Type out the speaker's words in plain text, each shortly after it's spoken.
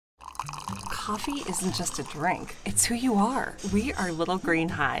Coffee isn't just a drink, it's who you are. We are Little Green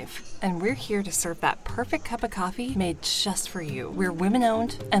Hive, and we're here to serve that perfect cup of coffee made just for you. We're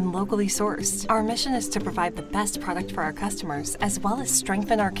women-owned and locally sourced. Our mission is to provide the best product for our customers, as well as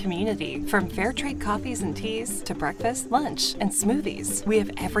strengthen our community. From fair trade coffees and teas to breakfast, lunch, and smoothies, we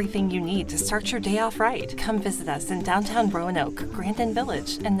have everything you need to start your day off right. Come visit us in downtown Roanoke, Grandin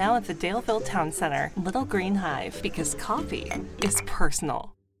Village, and now at the Daleville Town Center. Little Green Hive, because coffee is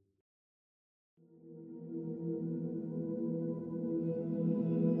personal.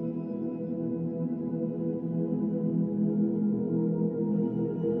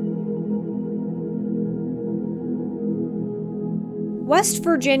 West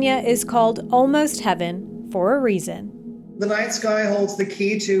Virginia is called almost heaven for a reason. The night sky holds the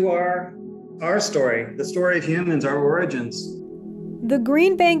key to our story, the story of humans, our origins. The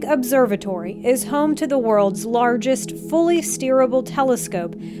Green Bank Observatory is home to the world's largest fully steerable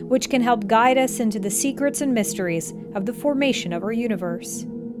telescope, which can help guide us into the secrets and mysteries of the formation of our universe.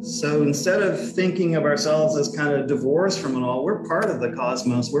 So instead of thinking of ourselves as kind of divorced from it all, we're part of the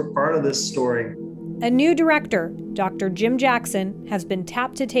cosmos, we're part of this story. A new director, Dr. Jim Jackson, has been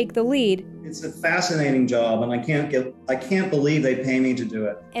tapped to take the lead. It's a fascinating job, and I can't believe they pay me to do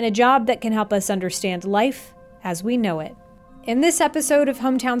it. And a job that can help us understand life as we know it. In this episode of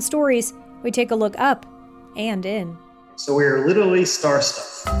Hometown Stories, we take a look up and in. So we're literally star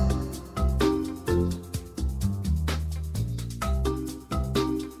stuff.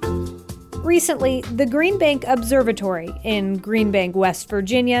 Recently, the Green Bank Observatory in Green Bank, West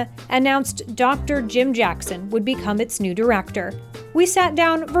Virginia, announced Dr. Jim Jackson would become its new director. We sat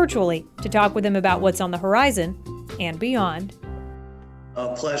down virtually to talk with him about what's on the horizon and beyond.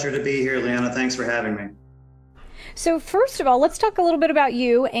 A pleasure to be here, Leanna. Thanks for having me. So first of all, let's talk a little bit about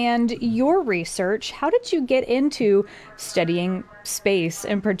you and your research. How did you get into studying space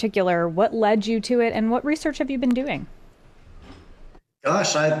in particular? What led you to it, and what research have you been doing?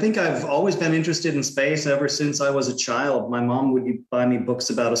 Gosh, I think I've always been interested in space ever since I was a child. My mom would buy me books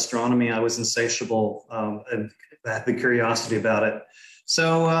about astronomy. I was insatiable and had the curiosity about it.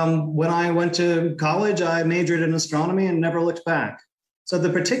 So when I went to college, I majored in astronomy and never looked back. So the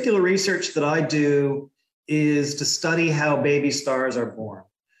particular research that I do is to study how baby stars are born.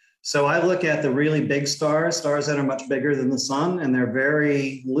 So I look at the really big stars that are much bigger than the sun, and they're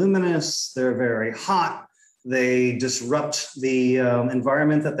very luminous, they're very hot. They disrupt the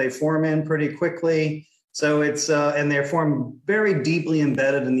environment that they form in pretty quickly. So and they form very deeply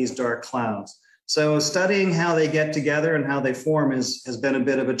embedded in these dark clouds. So studying how they get together and how they form has been a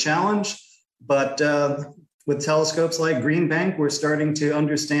bit of a challenge. But with telescopes like Green Bank, we're starting to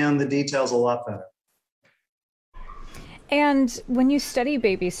understand the details a lot better. And when you study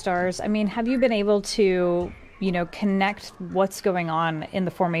baby stars, have you been able to, connect what's going on in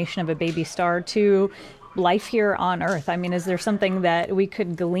the formation of a baby star to life here on Earth? Is there something that we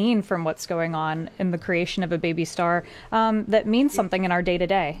could glean from what's going on in the creation of a baby star that means something in our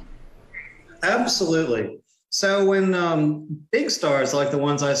day-to-day? Absolutely. So when big stars like the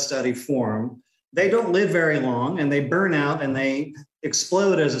ones I study form, they don't live very long, and they burn out and they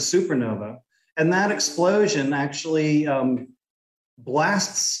explode as a supernova. And that explosion actually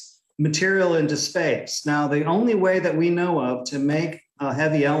blasts material into space. Now, the only way that we know of to make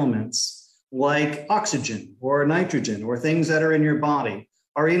heavy elements like oxygen or nitrogen or things that are in your body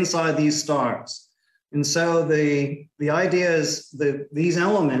are inside these stars. And so the idea is that these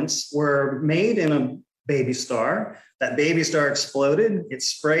elements were made in a baby star. That baby star exploded, it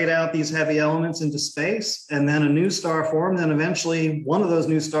sprayed out these heavy elements into space, and then a new star formed, and eventually one of those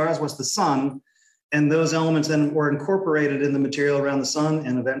new stars was the sun, and those elements then were incorporated in the material around the sun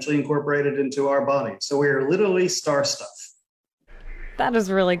and eventually incorporated into our body. So we're literally star stuff. That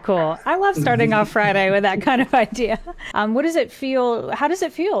is really cool. I love starting off Friday with that kind of idea. What does it feel? How does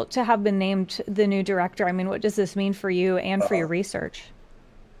it feel to have been named the new director? What does this mean for you and for your research?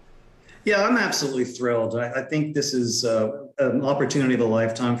 Yeah, I'm absolutely thrilled. I think this is an opportunity of a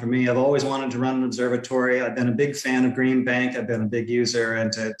lifetime for me. I've always wanted to run an observatory. I've been a big fan of Green Bank. I've been a big user,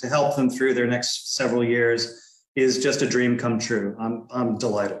 and to help them through their next several years is just a dream come true. I'm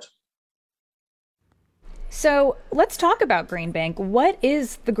delighted. So let's talk about Green Bank. What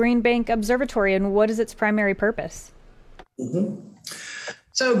is the Green Bank Observatory, and what is its primary purpose? Mm-hmm.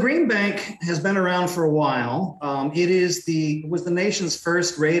 So Green Bank has been around for a while. It was the nation's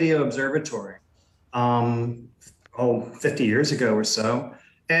first radio observatory, 50 years ago or so.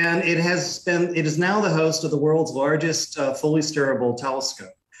 And it is now the host of the world's largest fully steerable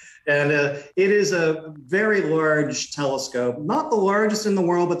telescope. And it is a very large telescope, not the largest in the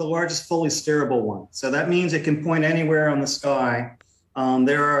world, but the largest fully steerable one. So that means it can point anywhere on the sky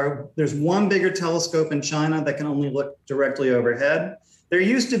There's one bigger telescope in China that can only look directly overhead. There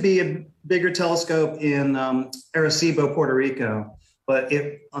used to be a bigger telescope in Arecibo, Puerto Rico, but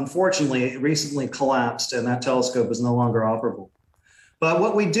it unfortunately recently collapsed and that telescope is no longer operable. But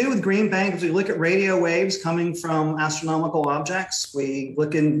what we do with Green Bank is we look at radio waves coming from astronomical objects. We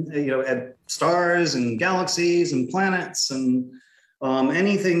look at stars and galaxies and planets and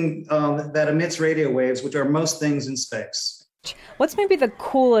anything that emits radio waves, which are most things in space. What's maybe the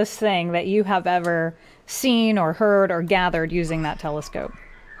coolest thing that you have ever seen or heard or gathered using that telescope?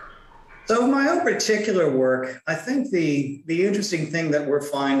 So in my own particular work, I think the interesting thing that we're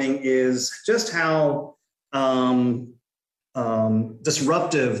finding is just how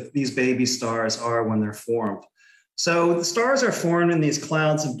disruptive these baby stars are when they're formed. So the stars are formed in these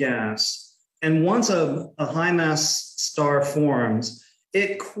clouds of gas. And once a high mass star forms,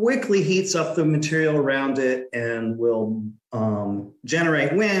 it quickly heats up the material around it and will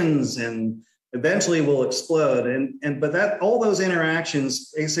generate winds and eventually will explode. But all those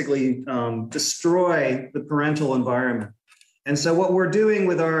interactions basically destroy the parental environment. And so what we're doing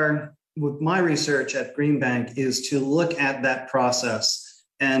with my research at Green Bank is to look at that process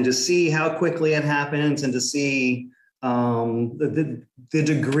and to see how quickly it happens and to see the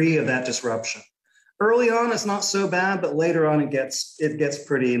degree of that disruption. Early on, it's not so bad, but later on, it gets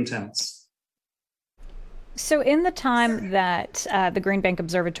pretty intense. So in the time that the Green Bank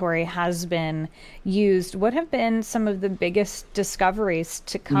Observatory has been used, what have been some of the biggest discoveries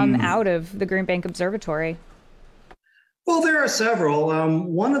to come out of the Green Bank Observatory? Well, there are several.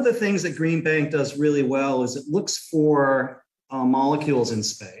 One of the things that Green Bank does really well is it looks for molecules in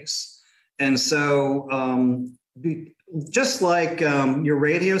space. And so just like your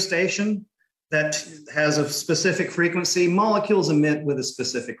radio station that has a specific frequency, molecules emit with a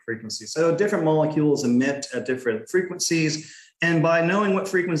specific frequency. So different molecules emit at different frequencies. And by knowing what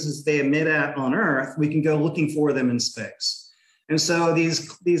frequencies they emit at on Earth, we can go looking for them in space. And so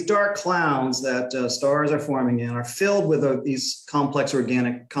these dark clouds that stars are forming in are filled with these complex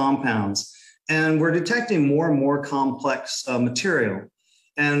organic compounds. And we're detecting more and more complex material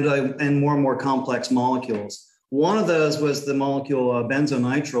and more complex molecules. One of those was the molecule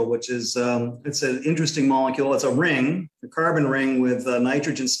benzonitrile, which is it's an interesting molecule. It's a ring, a carbon ring with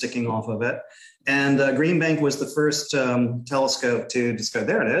nitrogen sticking off of it. And Green Bank was the first telescope to discover.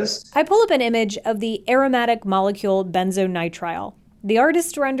 There it is. I pull up an image of the aromatic molecule benzonitrile. The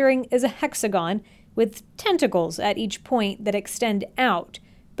artist's rendering is a hexagon with tentacles at each point that extend out,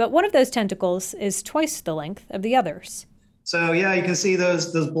 but one of those tentacles is twice the length of the others. So yeah, you can see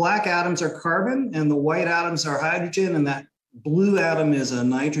those black atoms are carbon and the white atoms are hydrogen and that blue atom is a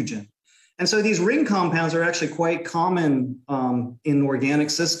nitrogen. And so these ring compounds are actually quite common in organic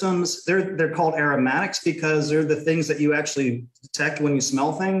systems. They're called aromatics because they're the things that you actually detect when you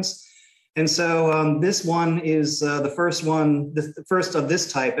smell things. And so this one is the first of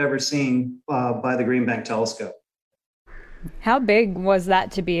this type ever seen by the Green Bank telescope. How big was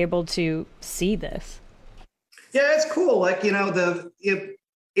that to be able to see this? Yeah, it's cool. Like,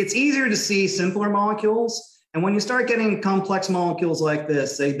 it's easier to see simpler molecules. And when you start getting complex molecules like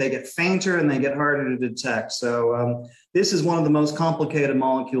this, they get fainter and they get harder to detect. So this is one of the most complicated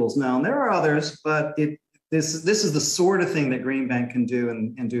molecules now. And there are others, but this is the sort of thing that Green Bank can do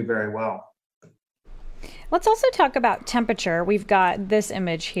and do very well. Let's also talk about temperature. We've got this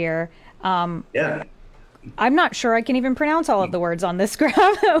image here. Yeah. I'm not sure I can even pronounce all of the words on this graph.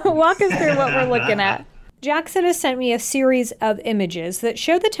 Walk us through what we're looking at. Jackson has sent me a series of images that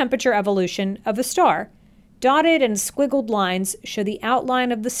show the temperature evolution of a star. Dotted and squiggled lines show the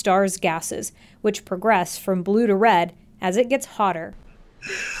outline of the star's gases, which progress from blue to red as it gets hotter.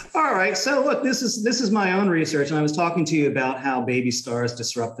 All right, so look, this is my own research, and I was talking to you about how baby stars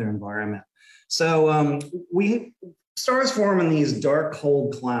disrupt their environment. So stars form in these dark,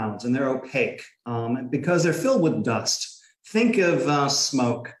 cold clouds, and they're opaque because they're filled with dust. Think of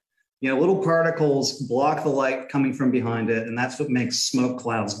smoke. Little particles block the light coming from behind it, and that's what makes smoke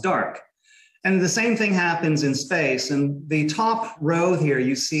clouds dark. And the same thing happens in space. And the top row here,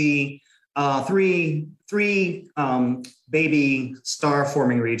 you see three baby star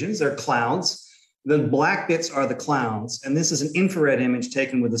forming regions. They're clouds. The black bits are the clouds. And this is an infrared image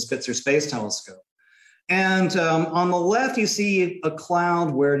taken with the Spitzer Space Telescope. And on the left, you see a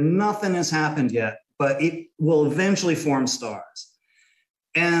cloud where nothing has happened yet, but it will eventually form stars.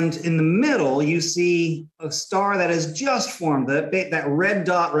 And in the middle, you see a star that has just formed. That red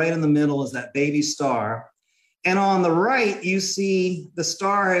dot right in the middle is that baby star. And on the right, you see the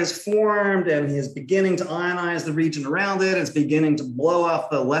star has formed and is beginning to ionize the region around it. It's beginning to blow off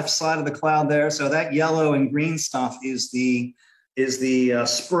the left side of the cloud there. So that yellow and green stuff is the is the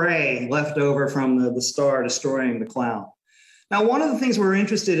spray left over from the star destroying the cloud. Now, one of the things we're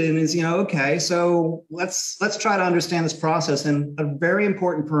interested in is, okay, so let's try to understand this process. And a very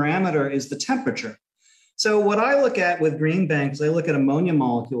important parameter is the temperature. So what I look at with green banks, I look at ammonia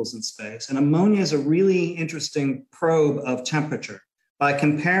molecules in space, and ammonia is a really interesting probe of temperature. By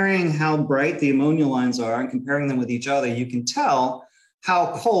comparing how bright the ammonia lines are and comparing them with each other, you can tell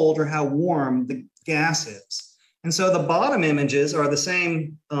how cold or how warm the gas is. And so the bottom images are the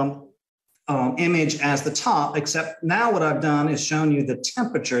same image as the top, except now what I've done is shown you the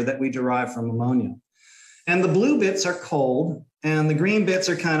temperature that we derive from ammonia. And the blue bits are cold, and the green bits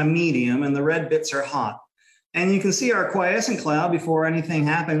are kind of medium, and the red bits are hot. And you can see our quiescent cloud before anything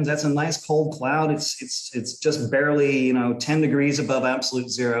happens. That's a nice cold cloud. It's just barely 10 degrees above absolute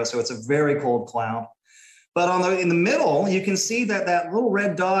zero, so it's a very cold cloud. But in the middle, you can see that little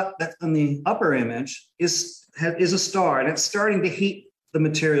red dot that's in the upper image is a star, and it's starting to heat the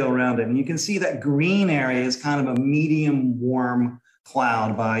material around it. And you can see that green area is kind of a medium warm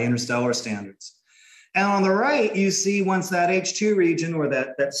cloud by interstellar standards. And on the right, you see once that H2 region or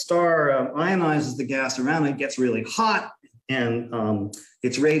that star ionizes the gas around it, gets really hot, and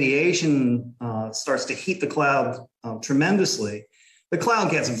its radiation starts to heat the cloud tremendously. The cloud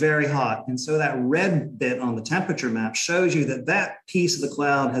gets very hot. And so that red bit on the temperature map shows you that piece of the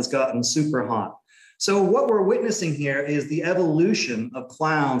cloud has gotten super hot. So what we're witnessing here is the evolution of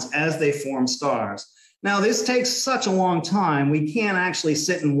clouds as they form stars. Now, this takes such a long time. We can't actually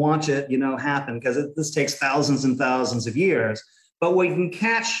sit and watch it, happen, because this takes thousands and thousands of years. But we can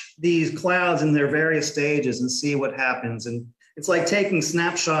catch these clouds in their various stages and see what happens. And it's like taking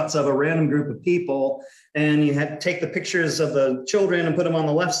snapshots of a random group of people, and you had to take the pictures of the children and put them on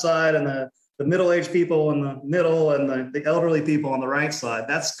the left side, and the middle-aged people in the middle, and the elderly people on the right side.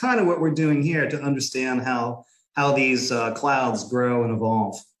 That's kind of what we're doing here to understand how these clouds grow and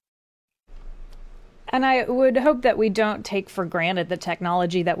evolve. And I would hope that we don't take for granted the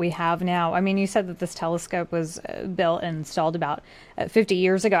technology that we have now. I mean, you said that this telescope was built and installed about 50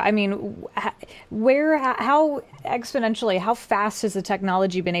 years ago. I mean, how exponentially, how fast has the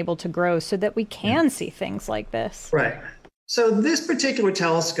technology been able to grow so that we can see things like this? Right. So this particular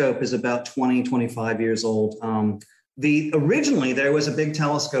telescope is about 20, 25 years old. Originally, there was a big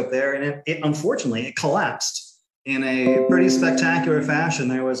telescope there, and unfortunately, it collapsed in a pretty spectacular fashion.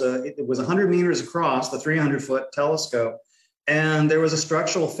 It was 100 meters across, the 300-foot telescope, and there was a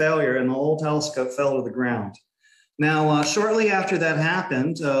structural failure, and the whole telescope fell to the ground. Now, shortly after that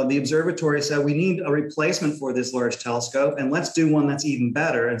happened, the observatory said, we need a replacement for this large telescope, and let's do one that's even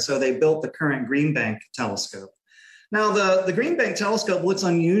better. And so they built the current Green Bank telescope. Now, the Green Bank telescope looks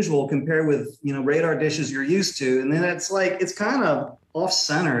unusual compared with radar dishes you're used to, and then it's kind of off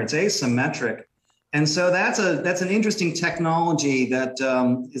center, it's asymmetric. And so that's an interesting technology that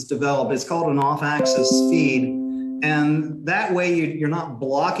is developed. It's called an off-axis feed. And that way you're not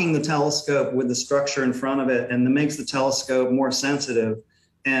blocking the telescope with the structure in front of it, and it makes the telescope more sensitive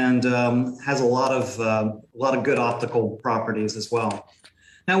and has a lot of good optical properties as well.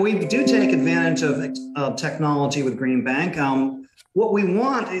 Now, we do take advantage of technology with Green Bank. What we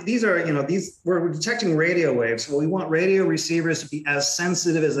want, we're detecting radio waves. So we want radio receivers to be as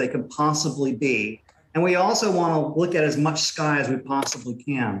sensitive as they can possibly be. And we also want to look at as much sky as we possibly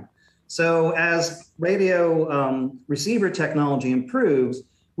can. So as radio receiver technology improves,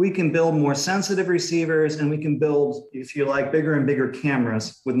 we can build more sensitive receivers, and we can build, if you like, bigger and bigger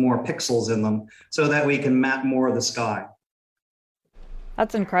cameras with more pixels in them so that we can map more of the sky.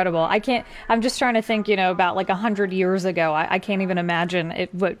 That's incredible. I'm just trying to think, about like 100 years ago. I can't even imagine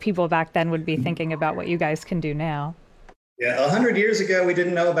what people back then would be thinking about what you guys can do now. Yeah, 100 years ago, we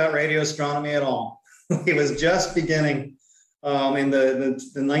didn't know about radio astronomy at all. It was just beginning in the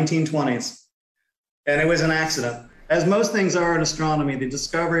 1920s. And it was an accident. As most things are in astronomy, the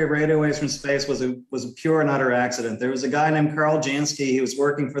discovery of radio waves from space was a pure and utter accident. There was a guy named Karl Jansky who was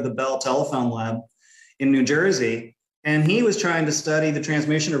working for the Bell Telephone Lab in New Jersey. And he was trying to study the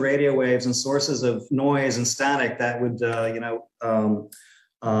transmission of radio waves and sources of noise and static that would,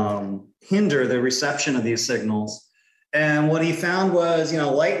 hinder the reception of these signals. And what he found was,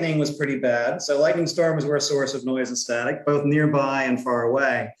 lightning was pretty bad. So lightning storms were a source of noise and static, both nearby and far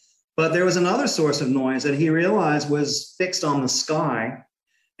away. But there was another source of noise that he realized was fixed on the sky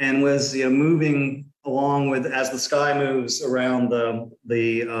and was moving along with as the sky moves around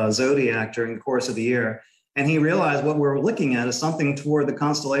the zodiac during the course of the year. And he realized what we're looking at is something toward the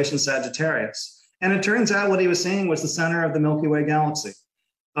constellation Sagittarius. And it turns out what he was seeing was the center of the Milky Way galaxy.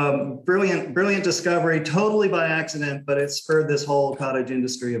 Brilliant discovery, totally by accident, but it spurred this whole cottage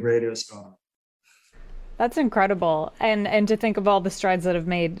industry of radio astronomy. That's incredible. And to think of all the strides that have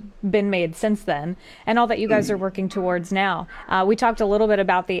been made since then and all that you guys are working towards now. We talked a little bit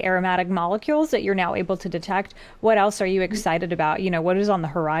about the aromatic molecules that you're now able to detect. What else are you excited about? What is on the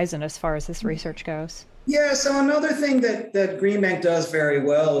horizon as far as this research goes? Yeah, so another thing that Green Bank does very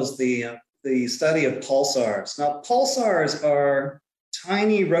well is the study of pulsars. Now, pulsars are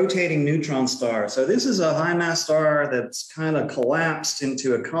tiny rotating neutron stars. So this is a high mass star that's kind of collapsed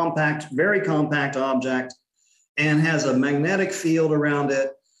into a compact, very compact object and has a magnetic field around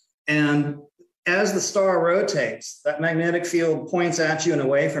it. And as the star rotates, that magnetic field points at you and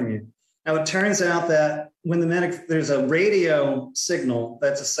away from you. Now, it turns out that there's a radio signal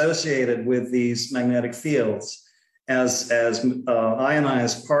that's associated with these magnetic fields as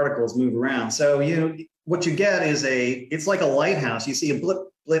ionized particles move around. So, what you get is it's like a lighthouse. You see a blip,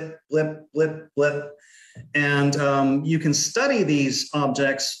 blip, blip, blip, blip. And you can study these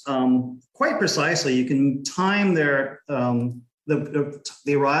objects quite precisely. You can time the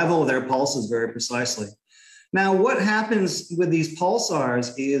arrival of their pulses very precisely. Now, what happens with these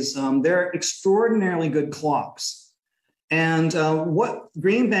pulsars is they're extraordinarily good clocks. And what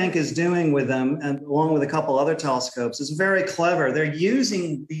Green Bank is doing with them, and along with a couple other telescopes, is very clever. They're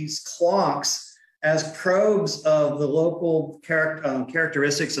using these clocks as probes of the local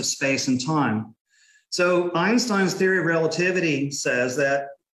characteristics of space and time. So Einstein's theory of relativity says that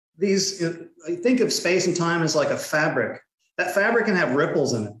think of space and time as like a fabric. That fabric can have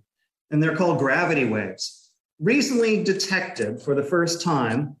ripples in it, and they're called gravity waves. Recently detected for the first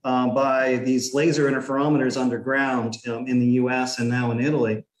time by these laser interferometers underground in the US and now in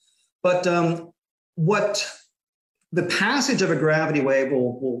Italy. But what the passage of a gravity wave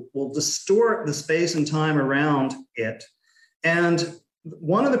will distort the space and time around it. And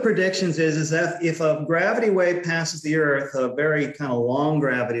one of the predictions is that if a gravity wave passes the Earth, a very kind of long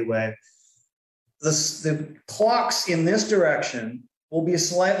gravity wave, the clocks in this direction will be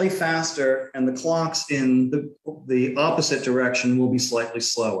slightly faster, and the clocks in the opposite direction will be slightly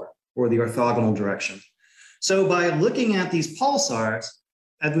slower, or the orthogonal direction. So by looking at these pulsars,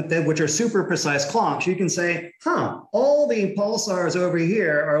 which are super precise clocks, you can say, all the pulsars over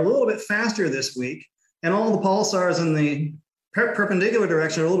here are a little bit faster this week, and all the pulsars in the perpendicular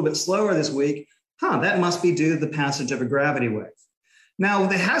direction are a little bit slower this week. That must be due to the passage of a gravity wave. Now,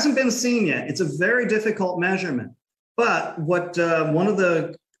 it hasn't been seen yet. It's a very difficult measurement. But what one of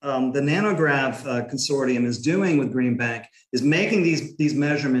the Nanograv consortium is doing with Green Bank is making these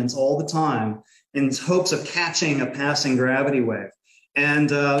measurements all the time in hopes of catching a passing gravity wave. And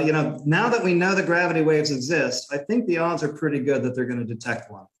now that we know that gravity waves exist, I think the odds are pretty good that they're going to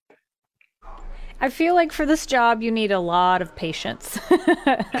detect one. I feel like for this job, you need a lot of patience.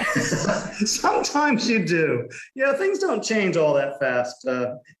 Sometimes you do. Things don't change all that fast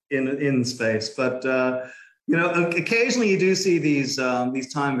in space, but occasionally you do see these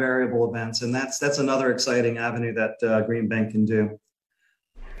time variable events, and that's another exciting avenue that Green Bank can do.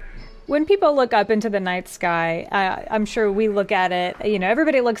 When people look up into the night sky, I'm sure we look at it,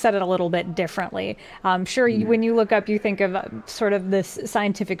 everybody looks at it a little bit differently. I'm sure when you look up, you think of sort of this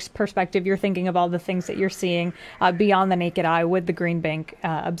scientific perspective. You're thinking of all the things that you're seeing beyond the naked eye with the Green Bank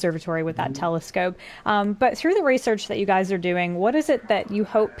Observatory, with that telescope. But through the research that you guys are doing, what is it that you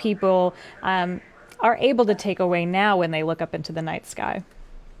hope people are able to take away now when they look up into the night sky?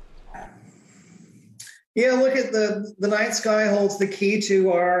 Look at the night sky holds the key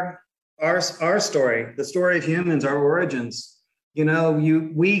to our story, the story of humans, our origins.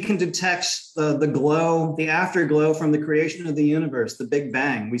 We can detect the glow, the afterglow from the creation of the universe, the Big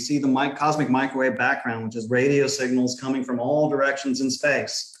Bang. We see the cosmic microwave background, which is radio signals coming from all directions in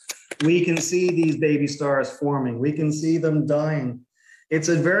space. We can see these baby stars forming. We can see them dying. It's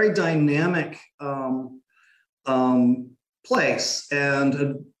a very dynamic place,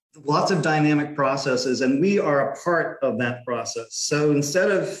 and lots of dynamic processes, and we are a part of that process. So instead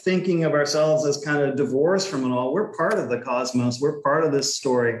of thinking of ourselves as kind of divorced from it all, we're part of the cosmos. We're part of this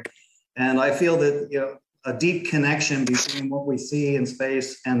story. And I feel that a deep connection between what we see in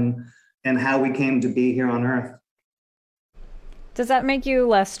space and how we came to be here on Earth. Does that make you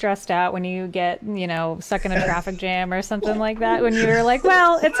less stressed out when you get, stuck in a traffic jam or something like that? When you're like,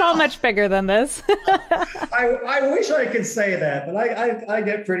 well, it's all much bigger than this. I wish I could say that, but I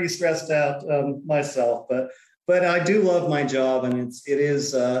get pretty stressed out myself. But I do love my job, and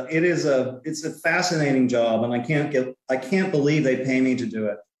it's a fascinating job, and I can't believe they pay me to do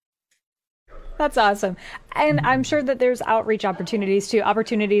it. That's awesome. And I'm sure that there's outreach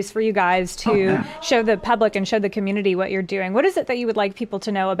opportunities for you guys to show the public and show the community what you're doing. What is it that you would like people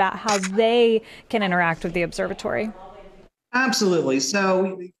to know about how they can interact with the observatory? Absolutely.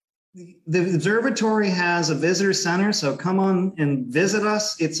 So The observatory has a visitor center, so come on and visit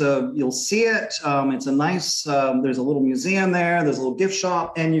us. You'll see it. It's a nice. There's a little museum there. There's a little gift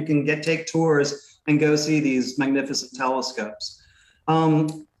shop, and you can take tours and go see these magnificent telescopes.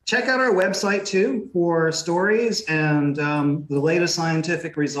 Check out our website too for stories and the latest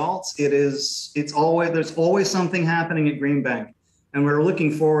scientific results. There's always something happening at Green Bank, and we're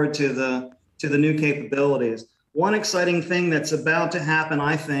looking forward to the new capabilities. One exciting thing that's about to happen,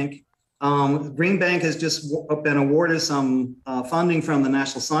 I think, Green Bank has just been awarded some funding from the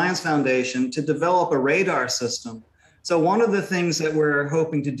National Science Foundation to develop a radar system. So one of the things that we're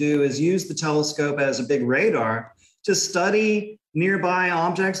hoping to do is use the telescope as a big radar to study nearby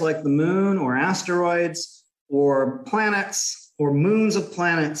objects like the moon or asteroids or planets or moons of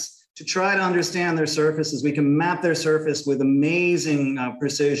planets to try to understand their surfaces. We can map their surface with amazing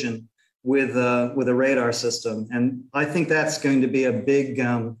precision with a radar system. And I think that's going to be a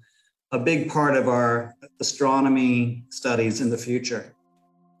big part of our astronomy studies in the future.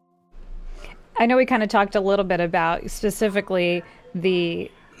 I know we kind of talked a little bit about specifically the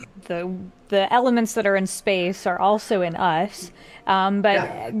elements that are in space are also in us.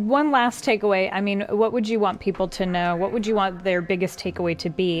 But one last takeaway, I mean, what would you want people to know? What would you want their biggest takeaway to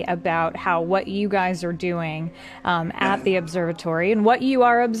be about what you guys are doing at the observatory and what you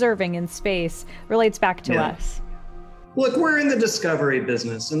are observing in space relates back to us? Look, we're in the discovery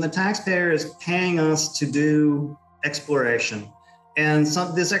business, and the taxpayer is paying us to do exploration. And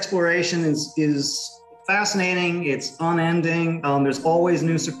this exploration is fascinating. It's unending. There's always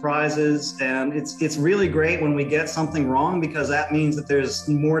new surprises, and it's really great when we get something wrong, because that means that there's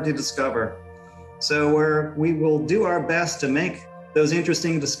more to discover. So we will do our best to make those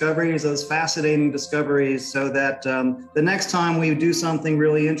interesting discoveries, those fascinating discoveries, so that the next time we do something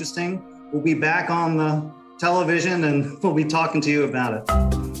really interesting, we'll be back on the television and we'll be talking to you about it.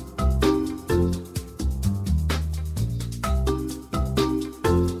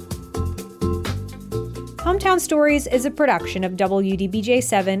 Hometown Stories is a production of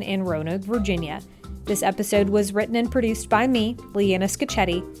WDBJ7 in Roanoke, Virginia. This episode was written and produced by me, Leanna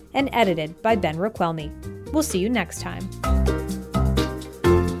Scacchetti, and edited by Ben Raquelmi. We'll see you next time.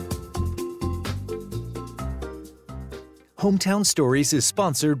 Hometown Stories is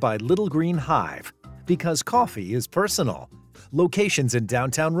sponsored by Little Green Hive, because coffee is personal. Locations in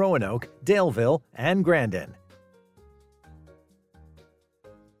downtown Roanoke, Daleville, and Grandin.